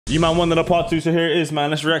You man wanted a part 2, so here it is, man.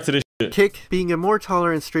 Let's react to this shit. Kick, being a more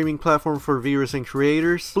tolerant streaming platform for viewers and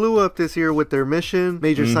creators, blew up this year with their mission,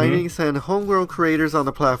 major signings, and homegrown creators on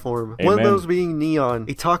the platform. Amen. One of those being Neon,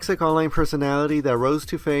 a toxic online personality that rose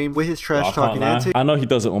to fame with his trash-talking antics. I know he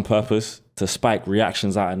does it on purpose to spike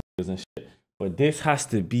reactions out of niggas and shit, but this has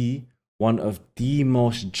to be one of the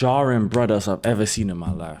most jarring brothers I've ever seen in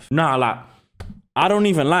my life. Nah, like, I don't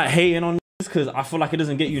even like hating on this because I feel like it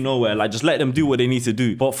doesn't get you nowhere. Like, just let them do what they need to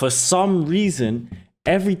do. But for some reason,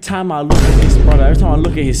 every time I look at this brother, every time I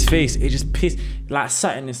look at his face, it just pisses, like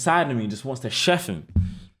something inside of me just wants to chef him.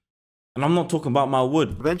 And I'm not talking about my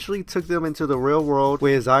wood. Eventually took them into the real world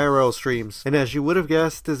with his IRL streams. And as you would have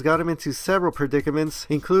guessed, this got him into several predicaments,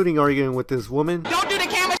 including arguing with this woman. Don't do the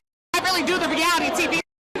camera, I really do the reality TV.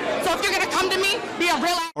 So if you're gonna come to me, be a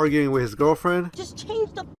real arguing with his girlfriend. Just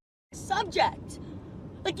change the subject.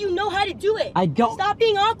 Like, you know how to do it. I don't. Stop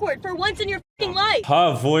being awkward for once in your fucking life.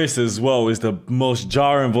 Her voice as well is the most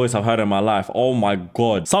jarring voice I've heard in my life. Oh my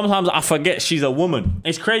God. Sometimes I forget she's a woman.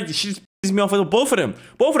 It's crazy. She just pisses me off with both of them.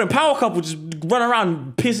 Both of them, power couple, just run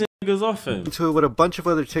around pissing niggas off him. Into it with a bunch of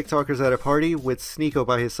other TikTokers at a party with Sneeko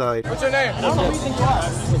by his side. What's your name? I don't know who you think you are.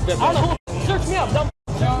 I don't know who. Search me up. Don't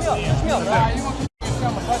search me up. Search me up.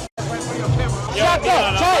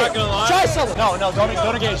 Try something. No,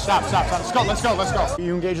 don't engage. Stop. Let's go.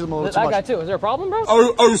 You engage them a little too much. That guy too. Is there a problem, bro?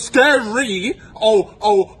 Oh, scary.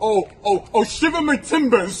 Oh, shiver my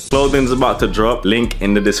timbers. Clothing's about to drop. Link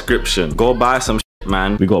in the description. Go buy some shit,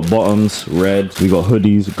 man. We got bottoms, red. We got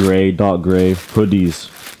hoodies, gray, dark gray. Hoodies,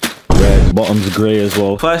 red. Bottoms, gray as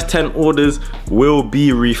well. First 10 orders will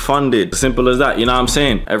be refunded. Simple as that. You know what I'm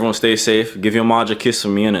saying? Everyone stay safe. Give your Marge a kiss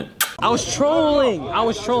from me, innit? I was trolling.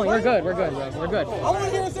 We're good, bro. We're good. All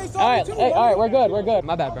right, we're good.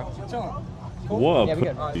 My bad, bro. What a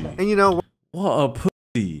pussy. And you know what a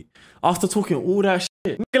pussy. After talking all that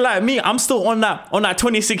shit. Nigga like me, I'm still on that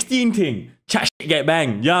 2016 thing. Chat shit get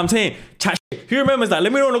banged. You know what I'm saying? Chat shit. Who remembers that?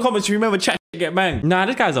 Let me know in the comments if you remember chat shit get banged. Nah,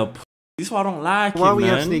 this guy's a pussy. This is why I don't like him, while we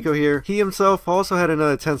man. have Sneeko here, he himself also had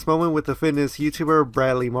another tense moment with the fitness YouTuber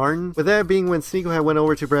Bradley Martin. With that being when Sneeko had went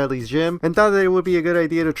over to Bradley's gym and thought that it would be a good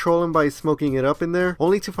idea to troll him by smoking it up in there,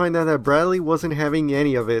 only to find out that Bradley wasn't having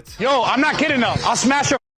any of it. Yo, I'm not kidding though. I'll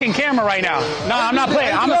smash your fucking camera right now. No, I'm not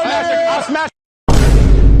playing. I'll smash.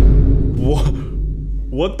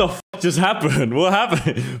 What the fuck just happened? What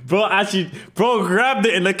happened? Bro grabbed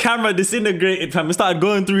it and the camera disintegrated, fam. It started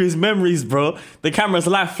going through his memories, bro. The camera's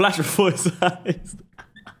light flashed before his eyes.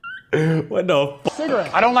 What the fuck?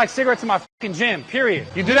 Cigarette. I don't like cigarettes in my fucking gym, period.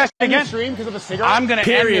 You do that shit again? Stream because of a cigarette? I'm gonna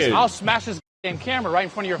end this. I'll smash this damn camera right in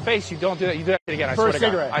front of your face. You don't do that. You do that shit again. I swear to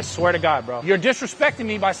God. I swear to God, bro. You're disrespecting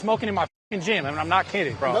me by smoking in my fucking gym. I mean, I'm not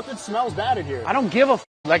kidding, bro. Nothing smells bad in here. I don't give a f.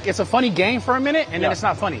 Like, it's a funny game for a minute, and then it's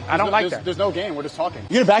not funny. I don't like that. There's no game. We're just talking.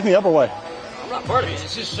 You gonna back me up or what? I'm not part of it.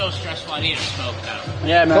 It's just so stressful. I need to smoke now.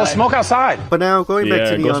 Yeah, man. Go smoke outside. But now, going back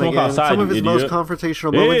to Neon again, outside, some of his most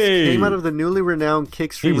confrontational moments came out of the newly renowned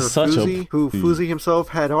kick streamer Fabss, who Fabss himself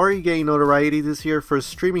had already gained notoriety this year for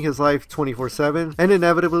streaming his life 24/7, and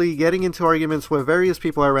inevitably getting into arguments with various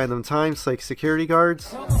people at random times, like security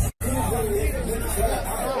guards.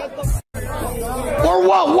 Or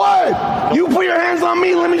what? You put your hands on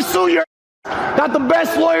me, let me sue your. Got the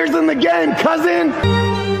best lawyers in the game, cousin.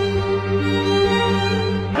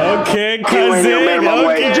 Okay,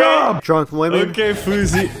 cousin. Job. Drunk women. Okay,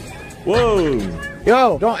 Fabss. Whoa.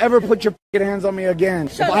 Yo, don't ever put your hands on me again.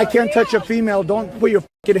 If I can't touch a female, don't put your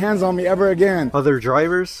hands on me ever again. Other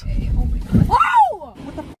drivers. Whoa!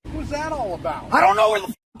 What the was that all about? I don't know where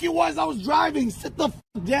the you was. I was driving. Sit the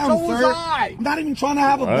down, so sir. Was I. I'm not even trying to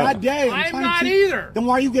have a bad day. I'm not either. Then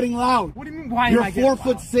why are you getting loud? What do you mean? Why? You're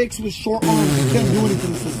 4'6" with short arms. You can't do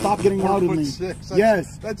anything. So stop getting loud with me. 4'6".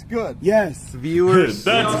 Yes, that's good. Yes, viewers.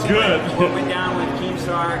 That's good. What went down with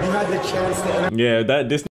Keemstar? You had the chance to. Yeah,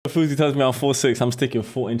 this Fabss tells me I'm 4'6". I'm sticking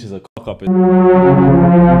 4 inches of cock up. You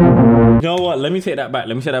know what? Let me take that back.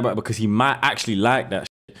 Because he might actually like that.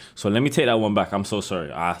 So let me take that one back. I'm so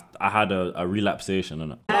sorry. I had a relapsation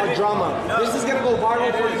on it. Drama. This is gonna go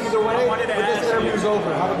viral for you either way, but this interview's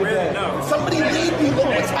over. Have a good day. No. Somebody leave me. Look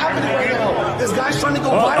what's happening right now. This guy's trying to go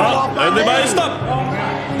viral off my Everybody stop.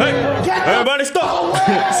 Hey, everybody stop.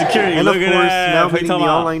 Security, and look of at course, that. now meeting the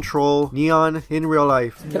online troll, Neon, in real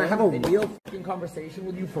life. Can I have a real fucking conversation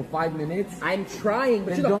with you for 5 minutes? I'm trying,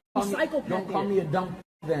 but you're a psychopath. Don't call me a dumb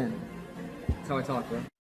then. That's how I talk, bro.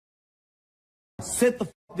 Sit the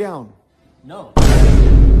down. No.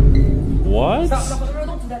 What?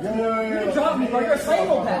 Don't do that to me. You dropped me, bro. You're a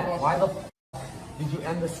psychopath. Why the did you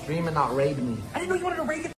end the stream and not raid me? I didn't know you wanted to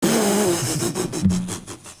raid it.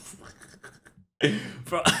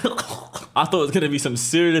 Bro. I thought it was gonna be some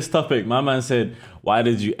serious topic. My man said, "Why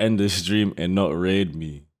did you end the stream and not raid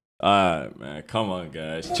me?" Alright, man. Come on,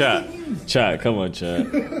 guys. Chat. Come on, chat.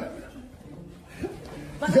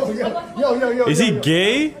 Yo. Is he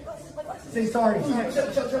gay? Say sorry.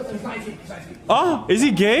 Oh, is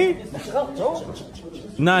he gay?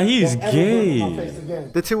 Nah, he's gay.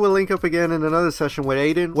 The two will link up again in another session with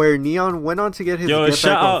Aiden, where Neon went on to get his get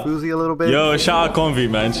back on Foozy a little bit. Yo, shout out Convy,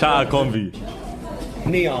 man. Shout out Convy.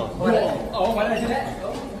 Neon. Oh, why did I say that?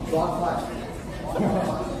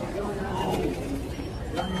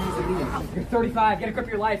 You're 35. Get a grip of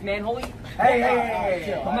your life, man. Holy. Hey.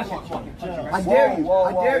 I'm not I dare you.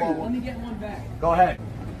 Let me get one back. Go ahead.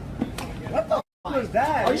 What the f was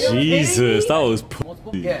that? Jesus, that was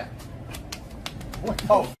pussy. Yeah.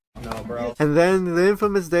 Oh. No, bro. And then the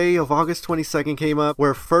infamous day of August 22nd came up,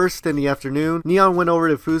 where first in the afternoon, Neon went over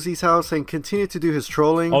to Foozy's house and continued to do his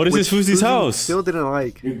trolling. Oh, this is Foozy's house. Still didn't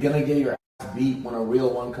like. You're gonna get your ass beat when a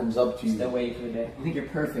real one comes up to you. Stay away for the day. You think you're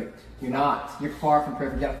perfect. You're not. You're far from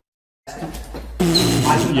perfect.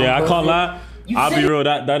 Yeah, I can't lie. I'll be real,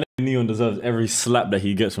 that Neon deserves every slap that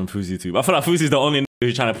he gets from Foozy too. I feel like Foozy's the only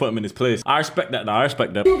who's trying to put him in his place. I respect that. I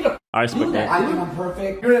respect that. I think I'm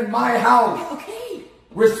perfect. You're in my house. Okay.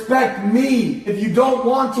 Respect me. If you don't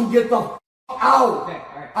want to, get the f out. Okay,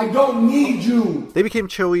 right. I don't need you. They became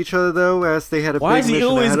chill with each other though, as they had a Why big mission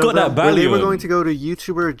always ahead got of them, that where they were on? going to go to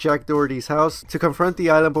YouTuber Jack Doherty's house to confront the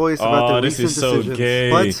Island Boys about their recent decisions.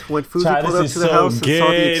 But when Foozy pulled up to the house and saw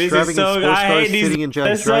the extravagant sports cars sitting in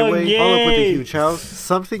Jack's driveway, all up with the huge house,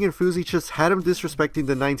 something in Foozy just had him disrespecting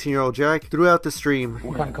the 19-year-old Jack throughout the stream.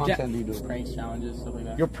 What kind of content do you do? Pranks, challenges, stuff like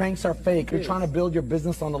that. Your pranks are fake. You're trying to build your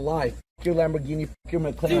business on a lie. Your Lamborghini, your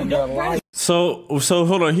McLaren, you're a lie. So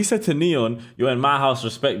hold on. He said to Neon, "You're in my house,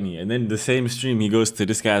 respect me." And then the same stream, he goes to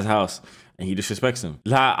this guy's house and he disrespects him.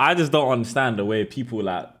 Like, I just don't understand the way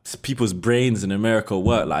people's brains in America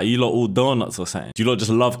work. Like, you lot all donuts or something. Do you lot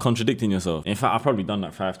just love contradicting yourself? In fact, I've probably done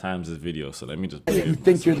that 5 times this video. So let me just. You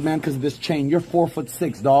think you're the man because of this chain? You're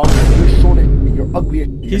 4'6", dog. You're short. You're ugly.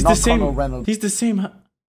 He's the same. He's the same.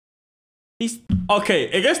 He's okay.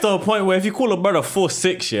 It gets to a point where if you call a brother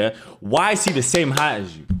 4'6", yeah, why is he the same height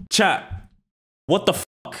as you? Chat. What the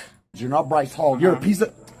fuck? You're not Bryce Hall. You're a piece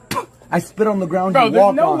of. I spit on the ground. Bro, you there's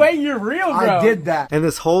walk no on. way you're real, bro. I did that. And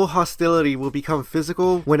this whole hostility will become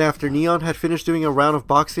physical when after Neon had finished doing a round of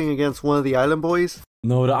boxing against one of the Island Boys.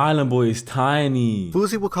 No, the Island Boy is tiny.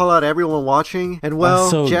 Foozy will call out everyone watching, and well,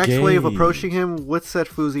 so Jack's gay. way of approaching him would set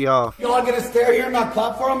Foozy off. Y'all are gonna stare here and not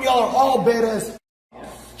clap for him? Y'all are all betas.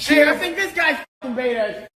 Shit, I think this guy's f***ing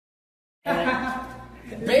beta.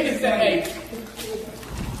 Beta said, hey.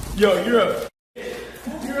 Yo, you're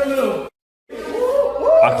a little.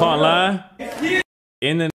 I can't lie.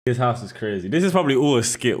 In the nigga's house is crazy. This is probably all a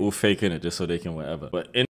skit, all fake in it, just so they can whatever. But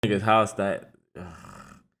in the nigga's house,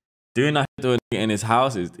 doing that to a nigga in his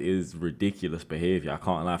house is ridiculous behavior. I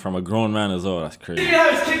can't lie. From a grown man as well, that's crazy. You didn't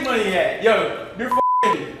have his kid money yet. Yo, you're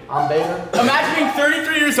f***ing. I'm beta. Imagine being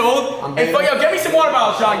 33 years old. And yo, get me some water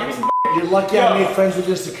bottles, Sean. Give me some. You're lucky I made friends with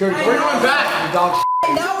your security. We're going back. You dog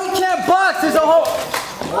shit. Now we can't box. There's a whole.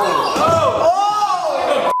 Oh!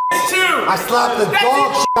 I slapped the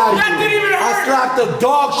dog shit out of you. That didn't even hurt. I slapped the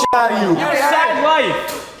dog shit out of you. You have a sad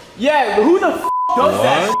life. Yeah, who the f does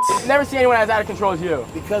that? Never see anyone as out of control as you.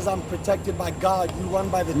 Because I'm protected by God. You run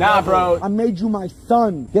by the Nah, devil. bro. I made you my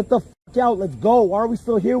son. Get the f out. Let's go. Why are we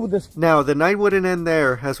still here with this? Now, the night wouldn't end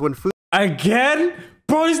there, as when Again?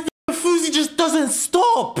 Bro, this Foozy just doesn't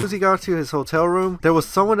stop. Foozy got to his hotel room, there was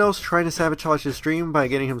someone else trying to sabotage his stream by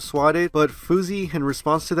getting him swatted, but Foozy, in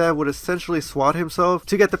response to that, would essentially swat himself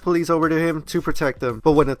to get the police over to him to protect them.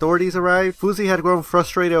 But when authorities arrived, Foozy had grown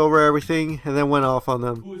frustrated over everything and then went off on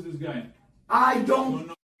them. Who is this guy? I don't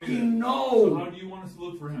know. So how do you want us to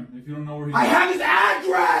look for him if you don't know where he is? I have his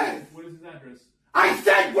address. What is his address? I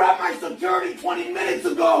said grab my security 20 minutes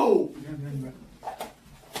ago.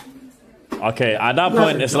 Okay, at that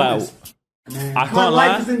point, it's like, I can't My lie.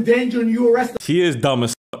 life is in danger and you arrested. He is dumb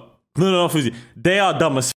as fuck. No, Foozy. They are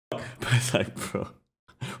dumb as fuck. But it's like, bro,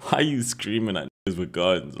 why are you screaming at niggas with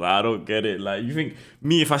guns? Like, I don't get it. Like, you think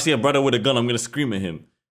me, if I see a brother with a gun, I'm gonna scream at him?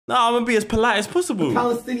 No, I'm gonna be as polite as possible.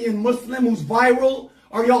 Palestinian Muslim who's viral.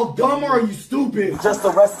 Are y'all dumb or are you stupid? Just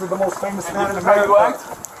arrested the most famous man in America.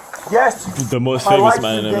 Yes. The most famous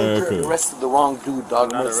man in America. You arrested the wrong dude,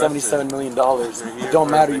 dog. I'm worth $77 million. It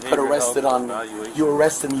don't matter. You put arrested on me. You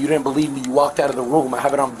arrested me. You didn't believe me. You walked out of the room. I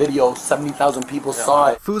have it on video. 70,000 people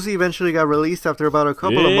saw it. Fabss eventually got released after about a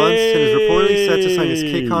couple of months and is reportedly set to sign his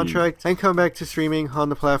Kick contract and come back to streaming on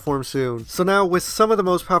the platform soon. So now, with some of the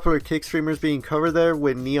most popular Kick streamers being covered there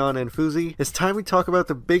with Neon and Fabss, it's time we talk about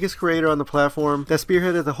the biggest creator on the platform that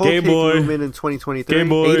spearheaded the whole Kick movement in 2023,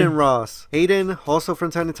 Aiden Ross. Aiden, also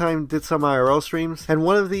from time to time, did some IRL streams, and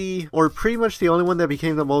one of the, or pretty much the only one that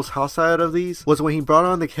became the most hostile out of these, was when he brought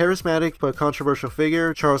on the charismatic but controversial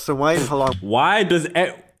figure, Charleston White, along. Why does...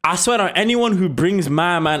 I swear to anyone who brings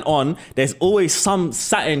my man on, there's always some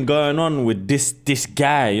satin going on with this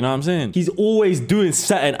guy, you know what I'm saying? He's always doing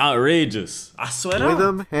satin outrageous. I swear to with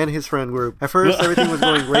him and his friend group. At first, everything was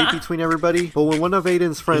going great between everybody, but when one of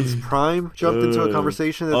Aiden's friends, Prime, jumped into a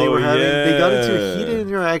conversation that they were having, they got into a heated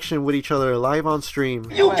interaction with each other live on stream.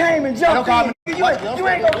 You came and jumped in. You ain't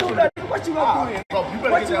gonna do nothing. What you gonna do then?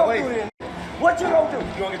 What you gonna do then? What you gonna do? You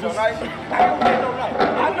gonna get your knife? I don't get no knife.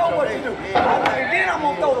 I know what to do. And then I'm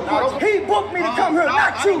gonna throw the punch. He booked me to come here,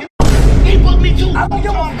 not you. He booked me too. I don't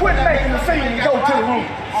give a quit making the scene and go to the room.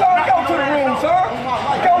 Son, go to the room, son.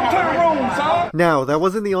 Go to the room, son. Now, that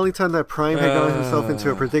wasn't the only time that Prime had gotten himself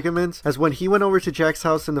into a predicament, as when he went over to Jack's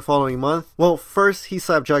house in the following month. Well, first, he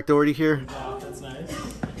slapped Jack Doherty here. That's nice.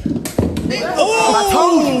 Oh! I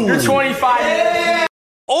told you. You're 25. Yeah.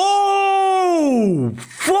 Oh!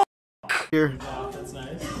 Fuck! Here. That's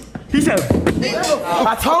nice. He said,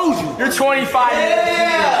 I told you. You're 25.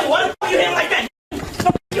 Yeah. Why the fuck you hit like that?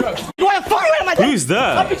 Why the fuck you hit like that? Who's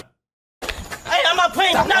that? Hey, I'm not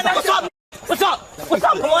playing. Nah, what's up? What's up? What's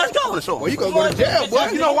up, bro? Let's go. Well, you gonna go to jail, boy.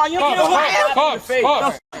 You know why you know who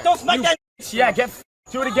I am? Don't smack that. Yeah, do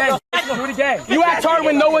it again. Do it again. You act hard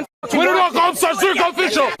when no one.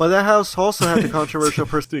 But that house also had the controversial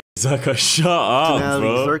personality Zerka, shut up,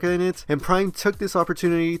 bro. Zerka in it, and Prime took this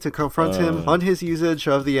opportunity to confront him on his usage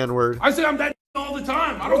of the N-word. I say I'm that all the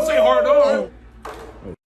time. I don't say hard on.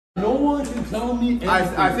 No one can tell me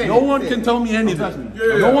anything. No one can tell me anything.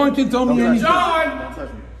 No one can tell me anything.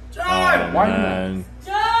 John! John! Why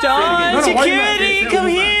John, security, come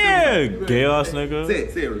here! Gay ass nigga. Say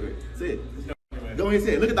it real quick. Say it. Go ahead and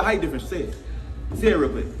say it. Look at the height difference. Say it. Say it real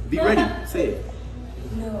quick. Be ready. Say it.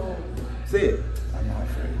 No. Say it. I'm not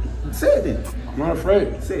afraid. Say it then. I'm not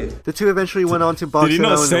afraid. Say it. The two eventually went on to box it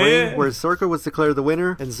out in the ring, where Zerka was declared the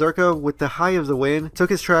winner, and Zerka, with the high of the win, took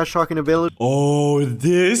his trash talking ability. Oh,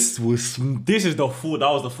 this is the fool. That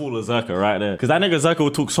was the fool of Zerka right there. Because that nigga Zerka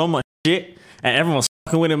would talk so much shit, and everyone's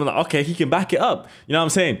fucking with him and like, okay, he can back it up. You know what I'm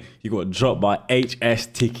saying? He got dropped by HS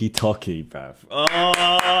Tiki Toki, bruv.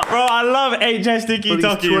 Oh, bro, I love HS Tiki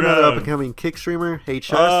Toki, bro. Another up-and-coming Kick streamer, HS, in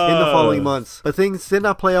the following months. But things did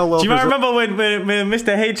not play out well. Do you remember when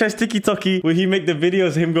Mr. HS Tiki Toki, when he make the videos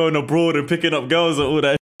of him going abroad and picking up girls and all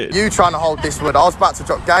that shit? You trying to hold this wood. I was about to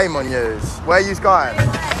drop game on you. Where are you going?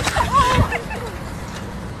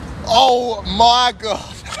 Oh my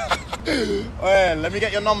God. Well, let me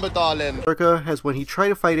get your number, darling. Zerka has, when he tried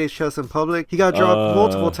to fight HS in public, he got dropped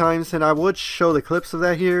multiple times, and I would show the clips of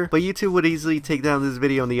that here, but YouTube would easily take down this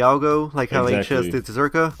video in the algo, like how HS did to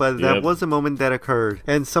Zerka, but that was a moment that occurred.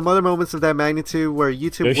 And some other moments of that magnitude where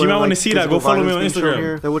YouTube if you might want to see that, go follow me on Instagram.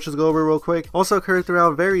 Here, that we'll just go over real quick. Also occurred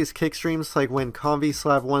throughout various Kick streams, like when Convy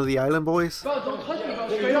slapped one of the Island Boys. Bro, don't touch me, bro.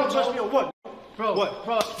 Straight up touch me or what? Bro, what?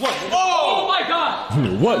 Bro, what? Oh my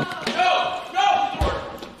God! What? No!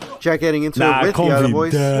 Jack getting into it with the Island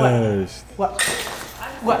Boys. What?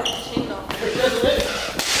 What?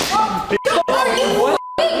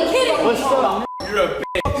 What's up? You're a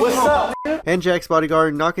bitch. What's up? And Jack's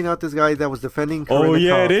bodyguard knocking out this guy that was defending Corinna. Oh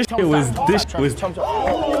yeah, this shit was boom.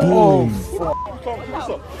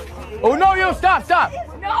 Oh no, yo, stop.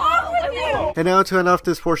 And now to end off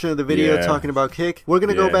this portion of the video talking about Kick, we're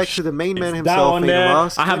gonna go back to the main man himself, Aiden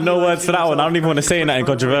Ross. I have no words for that one. I don't even want to say anything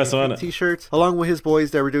controversial. T-shirts, along with his boys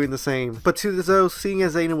that were doing the same. But to those, seeing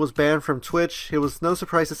as Aiden was banned from Twitch, it was no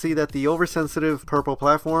surprise to see that the oversensitive purple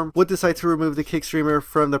platform would decide to remove the Kick streamer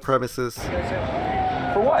from the premises.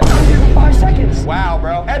 For what? I'm here for 5 seconds. Wow,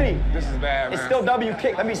 bro. Eddie, this is bad, man. It's still W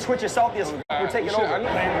Kick. Let me switch it saltiest. We're taking over.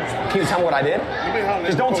 Can you tell me what I did?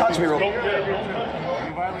 Just don't touch me, real quick. You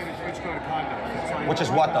violated Twitch code of conduct. Which is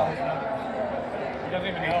what, though? He doesn't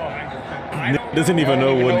even know. Doesn't even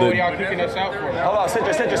know what y'all kicking us out for. Hold on,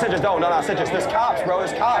 Citrus, don't. No, Citrus. There's cops, bro.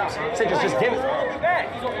 There's cops. Citrus, just give it.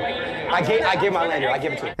 I gave my lanyard. I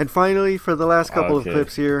give it to him. And finally, for the last couple of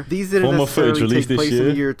clips here, these didn't necessarily take place in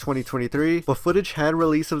the year 2023, but footage had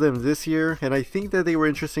released of them this year, and I think that they were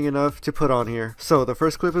interesting enough to put on here. So the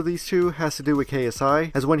first clip of these two has to do with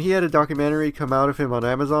KSI, as when he had a documentary come out of him on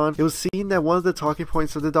Amazon, it was seen that one of the talking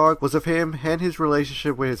points of the dog was of him and his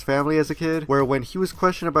relationship with his family as a kid, where when he was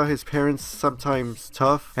questioned about his parents' sometimes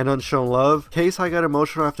tough and unshown love, KSI got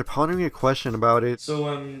emotional after pondering a question about it. So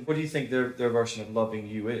what do you think their version of loving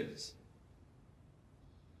you is?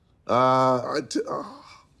 Why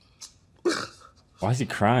is he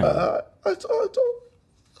crying?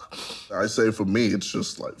 I say for me, it's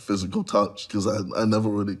just like physical touch, because I never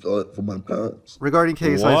really got it from my parents. Regarding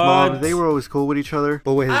KSI's mom, they were always cool with each other,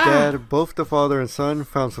 but with his dad, both the father and son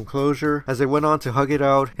found some closure as they went on to hug it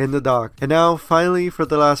out in the dock. And now, finally, for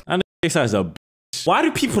the last... And KSI's a bitch. Why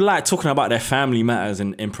do people like talking about their family matters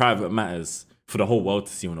and in private matters for the whole world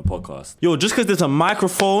to see on a podcast? Yo, just because there's a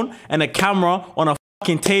microphone and a camera on a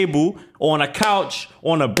fucking table or on a couch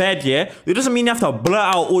or on a bed, yeah, it doesn't mean you have to blur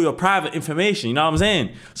out all your private information. You know what I'm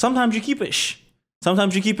saying? Sometimes you keep it shh.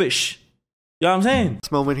 Sometimes you keep it shh. You know what I'm saying?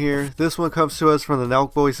 This moment here, this one comes to us from the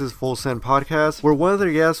Nelk Boys' Full Send podcast, where one of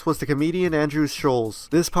their guests was the comedian Andrew Scholes.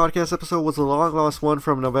 This podcast episode was a long lost one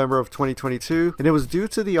from November of 2022, and it was due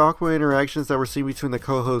to the awkward interactions that were seen between the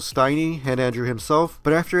co-host Steiny and Andrew himself.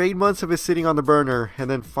 But after 8 months of it sitting on the burner, and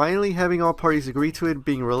then finally having all parties agree to it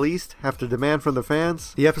being released after demand from the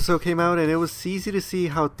fans, the episode came out, and it was easy to see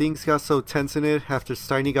how things got so tense in it after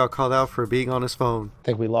Steiny got called out for being on his phone. I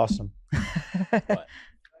think we lost him.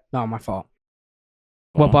 No, my fault.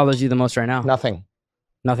 What bothers you the most right now? Nothing.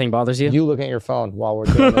 Nothing bothers you? You looking at your phone while we're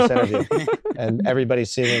doing this interview and everybody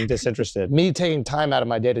seeming disinterested. Me taking time out of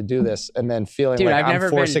my day to do this and then feeling like I'm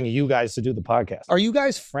forcing you guys to do the podcast. Are you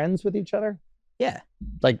guys friends with each other? Yeah.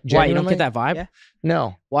 Like, why, you don't get that vibe? Yeah.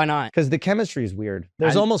 No. Why not? Because the chemistry is weird.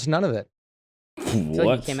 There's almost none of it. I feel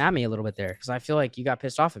like you came at me a little bit there because I feel like you got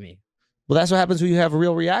pissed off at me. Well, that's what happens when you have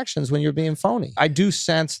real reactions when you're being phony. I do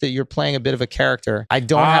sense that you're playing a bit of a character. I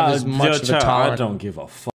don't have as much of a tolerance. I don't give a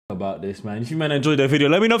fuck about this, man. If you man enjoyed the video,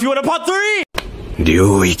 let me know if you want a part 3!